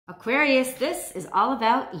Aquarius, this is all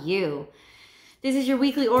about you. This is your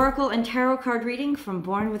weekly oracle and tarot card reading from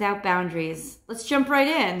Born Without Boundaries. Let's jump right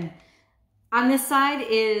in. On this side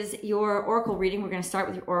is your oracle reading. We're going to start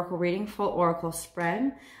with your oracle reading, full oracle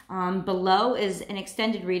spread. Below is an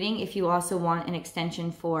extended reading if you also want an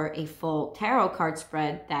extension for a full tarot card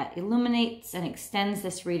spread that illuminates and extends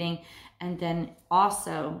this reading, and then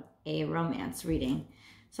also a romance reading.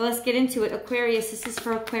 So let's get into it. Aquarius, this is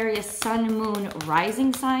for Aquarius sun, moon,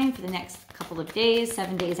 rising sign for the next couple of days,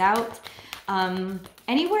 7 days out.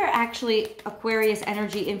 Anywhere actually Aquarius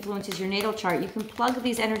energy influences your natal chart, you can plug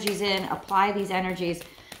these energies in, apply these energies.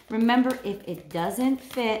 Remember, if it doesn't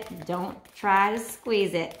fit, don't try to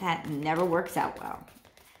squeeze it. That never works out well.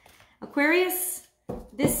 Aquarius,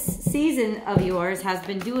 this season of yours has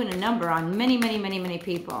been doing a number on many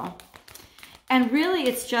people. And really,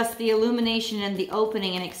 it's just the illumination and the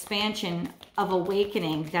opening and expansion of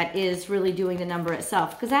awakening that is really doing the number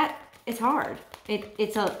itself. Because that is hard.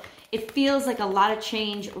 It feels like a lot of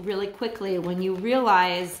change really quickly when you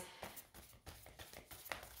realize,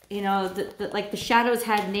 you know, like the shadows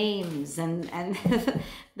had names and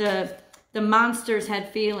the monsters had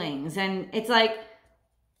feelings, and it's like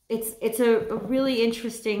it's a really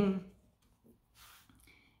interesting.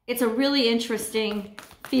 It's a really interesting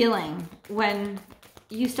feeling when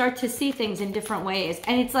you start to see things in different ways.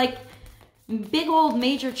 And it's like big old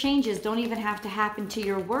major changes don't even have to happen to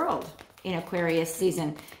your world in Aquarius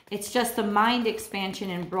season. It's just the mind expansion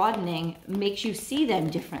and broadening makes you see them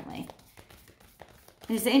differently.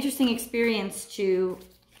 And it's an interesting experience to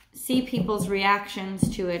see people's reactions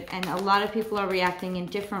to it. And a lot of people are reacting in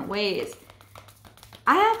different ways.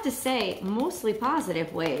 I have to say, mostly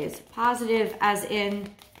positive ways. Positive as in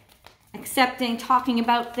accepting, talking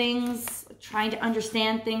about things, trying to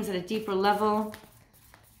understand things at a deeper level.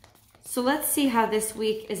 So let's see how this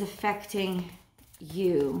week is affecting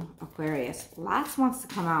you, Aquarius. Lots wants to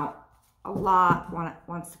come out. A lot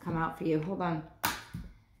wants to come out for you. Hold on.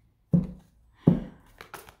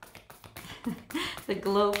 The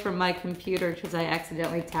glow from my computer because I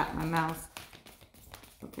accidentally tapped my mouse.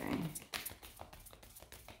 Okay.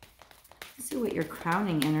 Let's see what your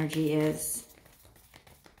crowning energy is.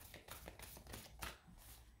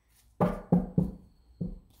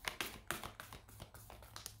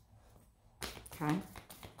 Okay.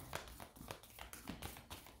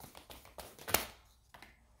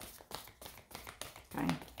 Okay.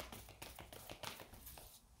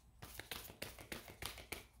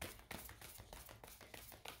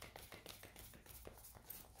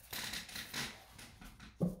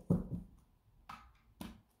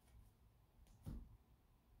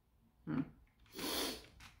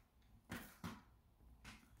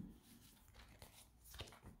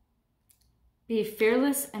 Be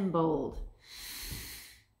fearless and bold.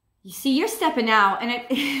 You see, you're stepping out,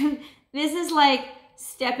 and this is like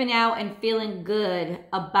stepping out and feeling good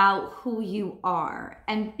about who you are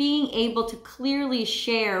and being able to clearly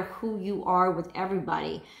share who you are with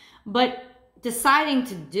everybody, but deciding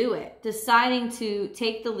to do it, deciding to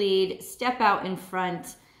take the lead, step out in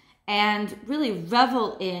front, and really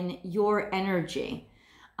revel in your energy.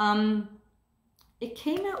 It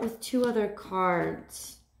came out with two other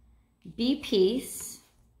cards. Be peace.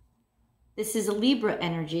 This is a Libra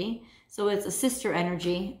energy, so it's a sister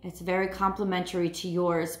energy. It's very complementary to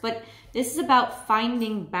yours, but this is about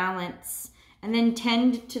finding balance and then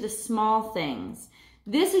tend to the small things.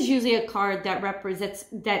 This is usually a card that represents,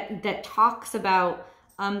 that talks about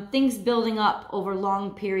things building up over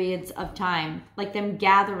long periods of time, like them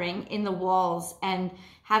gathering in the walls and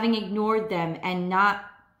having ignored them and not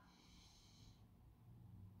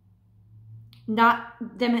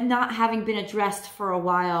having been addressed for a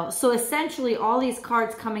while. So essentially all these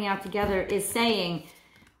cards coming out together is saying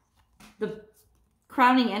the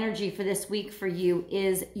crowning energy for this week for you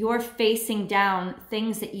is you're facing down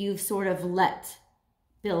things that you've sort of let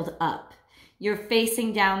build up. You're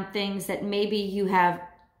facing down things that maybe you have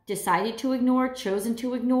decided to ignore, chosen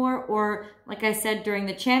to ignore, or like I said during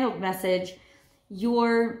the channeled message,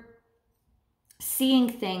 you're seeing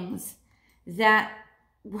things that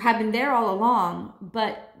have been there all along,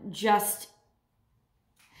 but just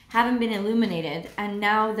haven't been illuminated, and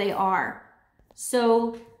now they are.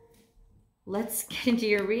 So let's get into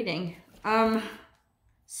your reading.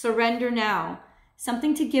 Surrender now.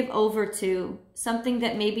 Something to give over to, something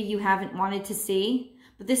that maybe you haven't wanted to see.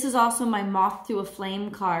 But this is also my moth to a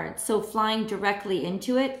flame card. So flying directly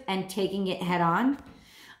into it and taking it head on.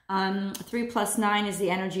 3 plus 9 is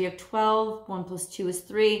the energy of 12. 1 plus 2 is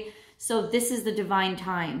 3. So this is the divine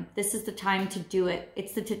time. This is the time to do it.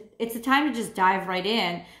 It's the time to just dive right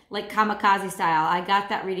in, like kamikaze style. I got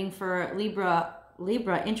that reading for Libra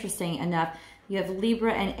Libra, interesting enough. You have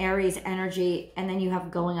Libra and Aries energy, and then you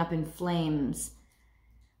have going up in flames.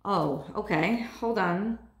 Oh, okay. Hold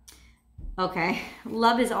on. Okay.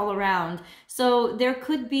 Love is all around. So there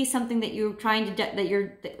could be something that you're trying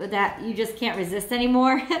to, that you just can't resist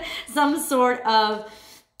anymore. Some sort of,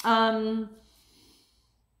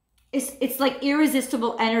 it's like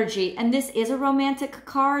irresistible energy. And this is a romantic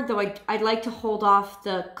card, though I'd like to hold off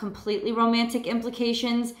the completely romantic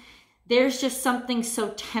implications. There's just something so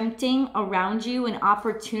tempting around you, an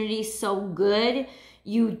opportunity so good,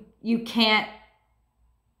 you can't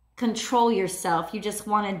control yourself. You just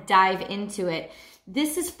want to dive into it.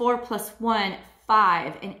 This is 4 + 1,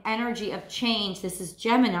 5, an energy of change. This is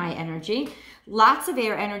Gemini energy. Lots of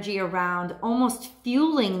air energy around, almost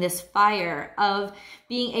fueling this fire of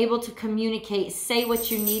being able to communicate, say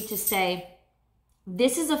what you need to say.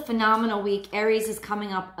 This is a phenomenal week. Aries is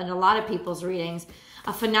coming up in a lot of people's readings.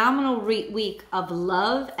 A phenomenal week of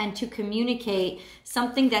love and to communicate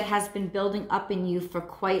something that has been building up in you for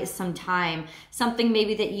quite some time. Something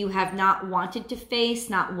maybe that you have not wanted to face,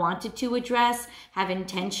 not wanted to address, have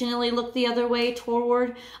intentionally looked the other way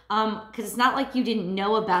toward. Because it's not like you didn't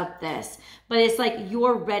know about this, but it's like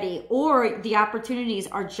you're ready, or the opportunities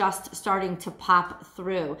are just starting to pop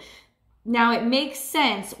through. Now, it makes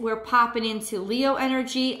sense. We're popping into Leo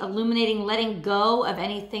energy, illuminating, letting go of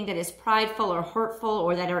anything that is prideful or hurtful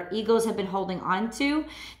or that our egos have been holding on to.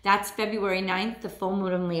 That's February 9th, the full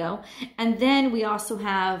moon in Leo. And then we also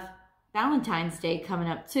have Valentine's Day coming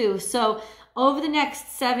up too. So over the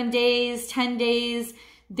next 7 days, 10 days,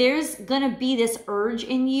 there's going to be this urge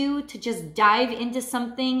in you to just dive into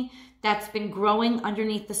something that's been growing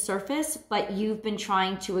underneath the surface, but you've been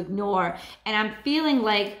trying to ignore. And I'm feeling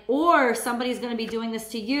like, or somebody's going to be doing this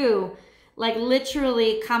to you, like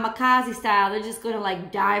literally kamikaze style. They're just going to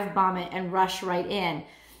like dive bomb it and rush right in.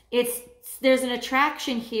 There's an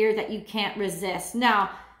attraction here that you can't resist. Now,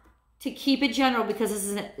 to keep it general, because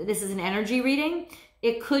this is an energy reading,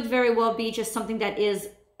 it could very well be just something that is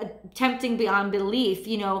tempting beyond belief,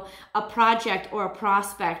 you know, a project or a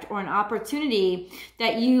prospect or an opportunity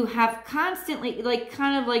that you have constantly like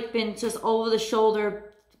kind of like been just over the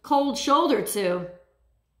shoulder, cold shoulder to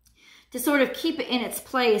sort of keep it in its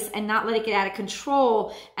place and not let it get out of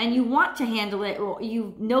control. And you want to handle it, or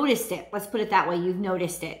you've noticed it. Let's put it that way. You've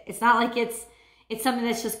noticed it. It's not like it's something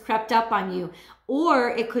that's just crept up on you. Or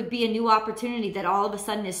it could be a new opportunity that all of a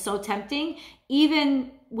sudden is so tempting,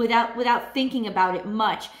 even without thinking about it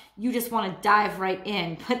much, you just want to dive right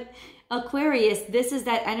in. But Aquarius, this is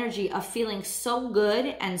that energy of feeling so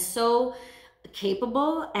good and so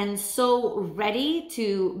capable and so ready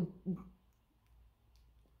to,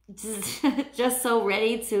 just so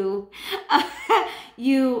ready to,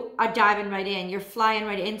 you are diving right in. You're flying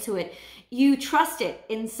right into it. You trust it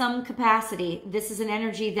in some capacity. This is an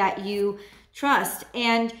energy that you trust,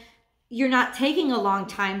 and you're not taking a long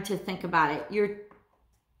time to think about it.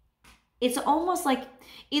 It's almost like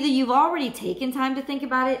either you've already taken time to think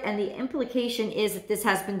about it, and the implication is that this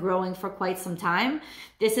has been growing for quite some time.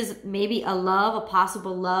 This is maybe a love, a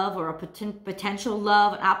possible love, or a potential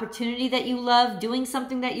love, an opportunity that you love, doing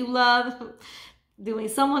something that you love, doing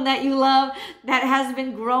someone that you love, that has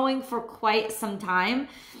been growing for quite some time.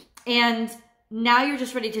 And now you're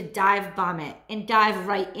just ready to dive bomb it and dive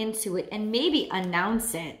right into it and maybe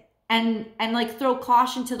announce it. And like throw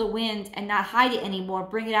caution to the wind and not hide it anymore.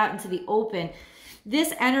 Bring it out into the open.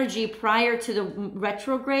 This energy prior to the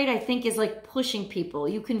retrograde, I think, is like pushing people.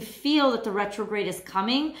 You can feel that the retrograde is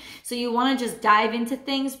coming. So you want to just dive into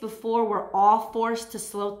things before we're all forced to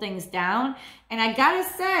slow things down. And I gotta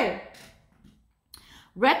say,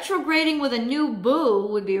 retrograding with a new boo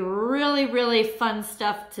would be really, really fun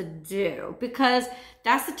stuff to do, because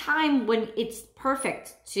that's the time when it's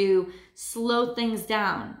perfect to slow things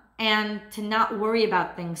down and to not worry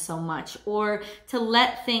about things so much, or to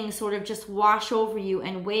let things sort of just wash over you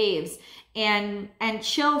in waves and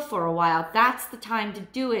chill for a while. That's the time to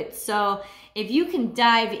do it. So if you can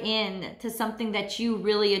dive in to something that you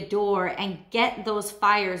really adore and get those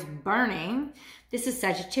fires burning. This is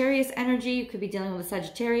Sagittarius energy. You could be dealing with a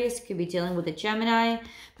Sagittarius, you could be dealing with a Gemini,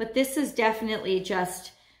 but this is definitely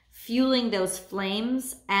just fueling those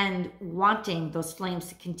flames and wanting those flames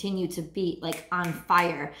to continue to be like on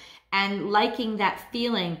fire and liking that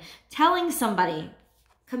feeling, telling somebody,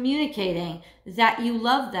 communicating that you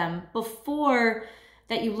love them before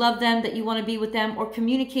that you love them, that you want to be with them, or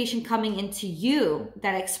communication coming into you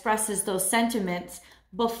that expresses those sentiments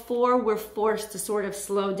before we're forced to sort of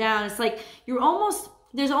slow down. It's like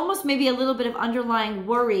there's almost maybe a little bit of underlying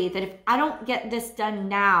worry that if I don't get this done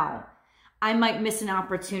now, I might miss an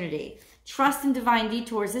opportunity. Trust in divine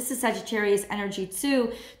detours. This is Sagittarius energy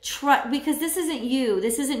too. Because this isn't you.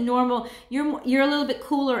 This isn't normal. You're a little bit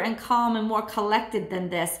cooler and calm and more collected than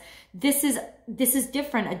this. This is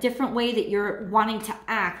different, a different way that you're wanting to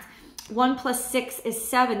act. 1 + 6 is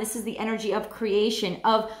 7. This is the energy of creation,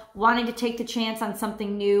 of wanting to take the chance on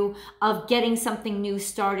something new, of getting something new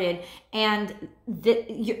started. And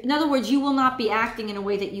in other words, you will not be acting in a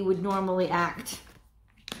way that you would normally act.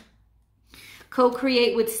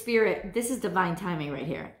 Co-create with spirit. This is divine timing right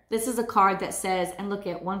here. This is a card that says, and look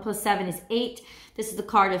at 1 + 7 is 8. This is the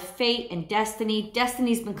card of fate and destiny.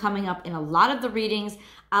 Destiny's been coming up in a lot of the readings.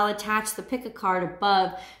 I'll attach the pick a card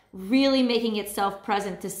above, really making itself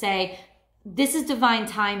present to say, this is divine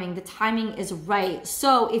timing. The timing is right.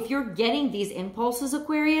 So if you're getting these impulses,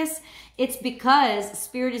 Aquarius, it's because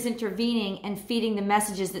Spirit is intervening and feeding the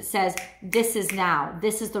messages that says, this is now.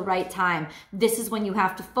 This is the right time. This is when you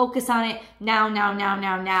have to focus on it. Now, now, now,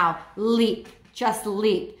 now, now. Leap. Just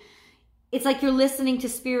leap. It's like you're listening to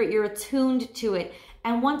Spirit. You're attuned to it.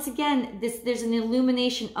 And once again, there's an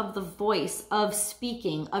illumination of the voice, of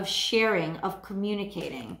speaking, of sharing, of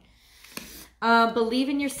communicating. Believe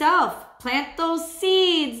in yourself. Plant those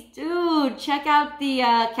seeds. Dude, check out the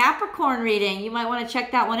Capricorn reading. You might want to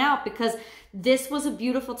check that one out because this was a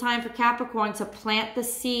beautiful time for Capricorn to plant the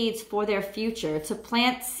seeds for their future, to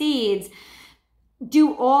plant seeds,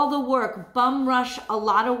 do all the work, bum rush a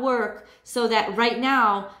lot of work so that right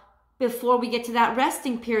now, before we get to that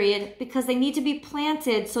resting period, because they need to be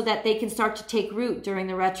planted so that they can start to take root during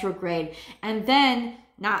the retrograde and then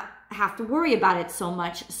not have to worry about it so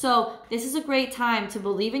much. So this is a great time to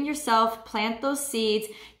believe in yourself, plant those seeds,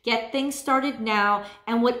 get things started now.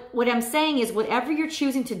 And what I'm saying is whatever you're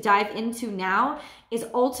choosing to dive into now is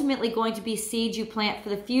ultimately going to be seeds you plant for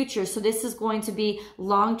the future. So this is going to be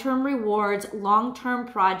long-term rewards, long-term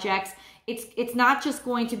projects. It's not just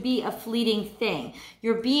going to be a fleeting thing.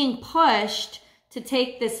 You're being pushed to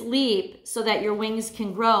take this leap so that your wings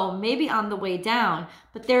can grow, maybe on the way down.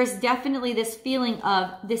 But there's definitely this feeling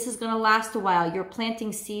of this is going to last a while. You're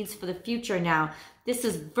planting seeds for the future now. This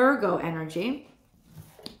is Virgo energy.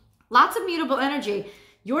 Lots of mutable energy.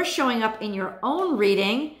 You're showing up in your own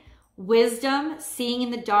reading. Wisdom, seeing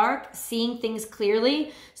in the dark, seeing things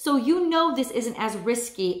clearly. So you know this isn't as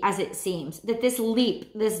risky as it seems. That this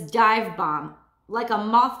leap, this dive bomb, like a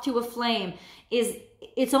moth to a flame,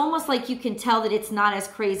 it's almost like you can tell that it's not as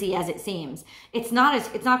crazy as it seems. It's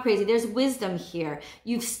not crazy. There's wisdom here.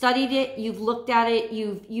 You've studied it, you've looked at it,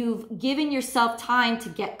 you've given yourself time to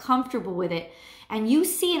get comfortable with it. And you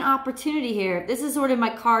see an opportunity here. This is sort of my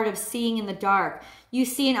card of seeing in the dark. You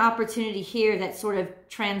see an opportunity here that sort of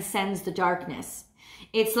transcends the darkness.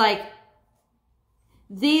 It's like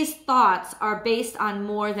these thoughts are based on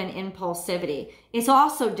more than impulsivity. It's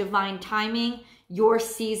also divine timing, your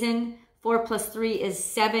season. 4 + 3 is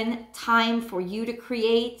 7. Time for you to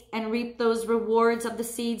create and reap those rewards of the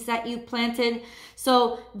seeds that you planted.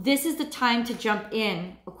 So this is the time to jump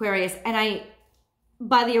in, Aquarius. And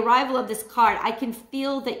by the arrival of this card, I can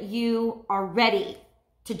feel that you are ready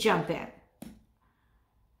to jump in.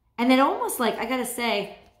 And then almost like, I gotta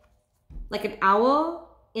say, like an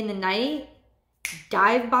owl in the night,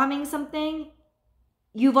 dive bombing something,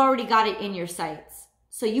 you've already got it in your sights.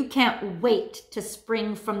 So you can't wait to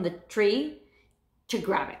spring from the tree to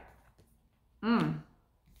grab it.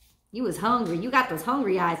 You was hungry. You got those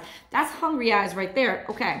hungry eyes. That's hungry eyes right there.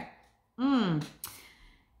 Okay.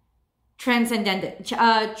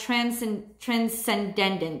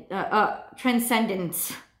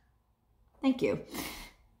 Transcendence. Thank you.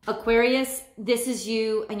 Aquarius, this is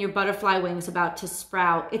you and your butterfly wings about to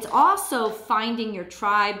sprout. It's also finding your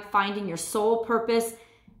tribe, finding your soul purpose,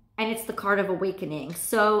 and it's the card of awakening.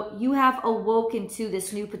 So you have awoken to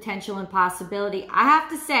this new potential and possibility. I have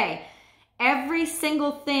to say, every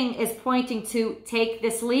single thing is pointing to take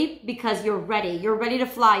this leap because you're ready. You're ready to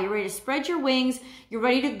fly. You're ready to spread your wings. You're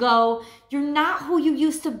ready to go. You're not who you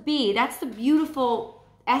used to be. That's the beautiful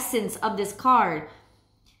essence of this card.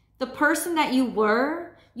 The person that you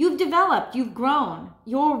were, you've developed, you've grown.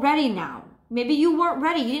 You're ready now. Maybe you weren't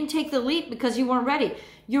ready. You didn't take the leap because you weren't ready.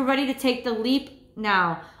 You're ready to take the leap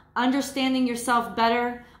now. Understanding yourself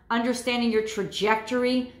better, understanding your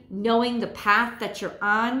trajectory, knowing the path that you're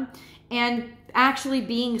on, and actually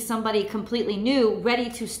being somebody completely new, ready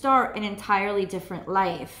to start an entirely different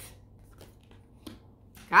life.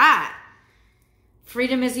 God,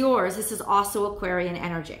 freedom is yours. This is also Aquarian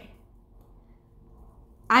energy.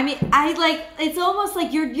 I mean, it's almost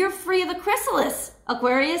like you're free of the chrysalis,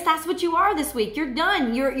 Aquarius. That's what you are this week. You're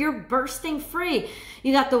done. You're bursting free.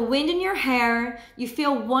 You got the wind in your hair. You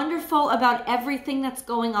feel wonderful about everything that's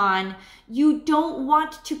going on. You don't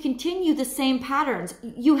want to continue the same patterns.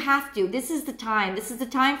 You have to. This is the time. This is the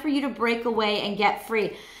time for you to break away and get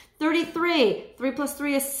free. 33. 3 plus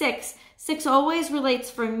 3 is 6. 6 always relates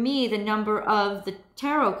for me the number of the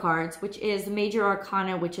tarot cards, which is the major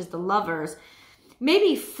arcana, which is the Lovers.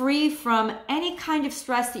 Maybe free from any kind of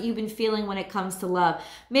stress that you've been feeling when it comes to love.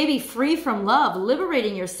 Maybe free from love,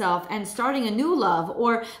 liberating yourself and starting a new love,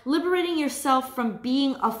 or liberating yourself from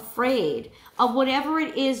being afraid of whatever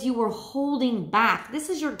it is you were holding back. This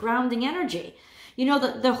is your grounding energy. You know,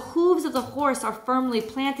 the hooves of the horse are firmly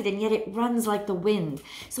planted, and yet it runs like the wind.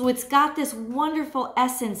 So it's got this wonderful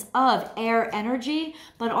essence of air energy,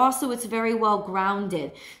 but also it's very well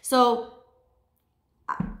grounded. So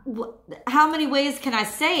how many ways can I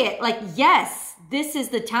say it? Like, yes, this is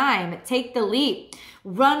the time. Take the leap.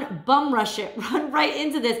 Run, bum rush it. Run right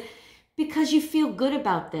into this because you feel good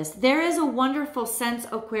about this. There is a wonderful sense,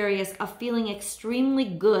 Aquarius, of feeling extremely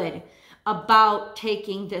good about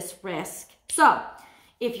taking this risk. So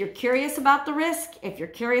if you're curious about the risk, if you're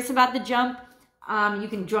curious about the jump, you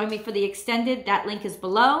can join me for the extended. That link is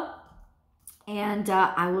below. And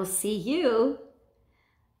I will see you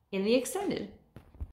in the extended.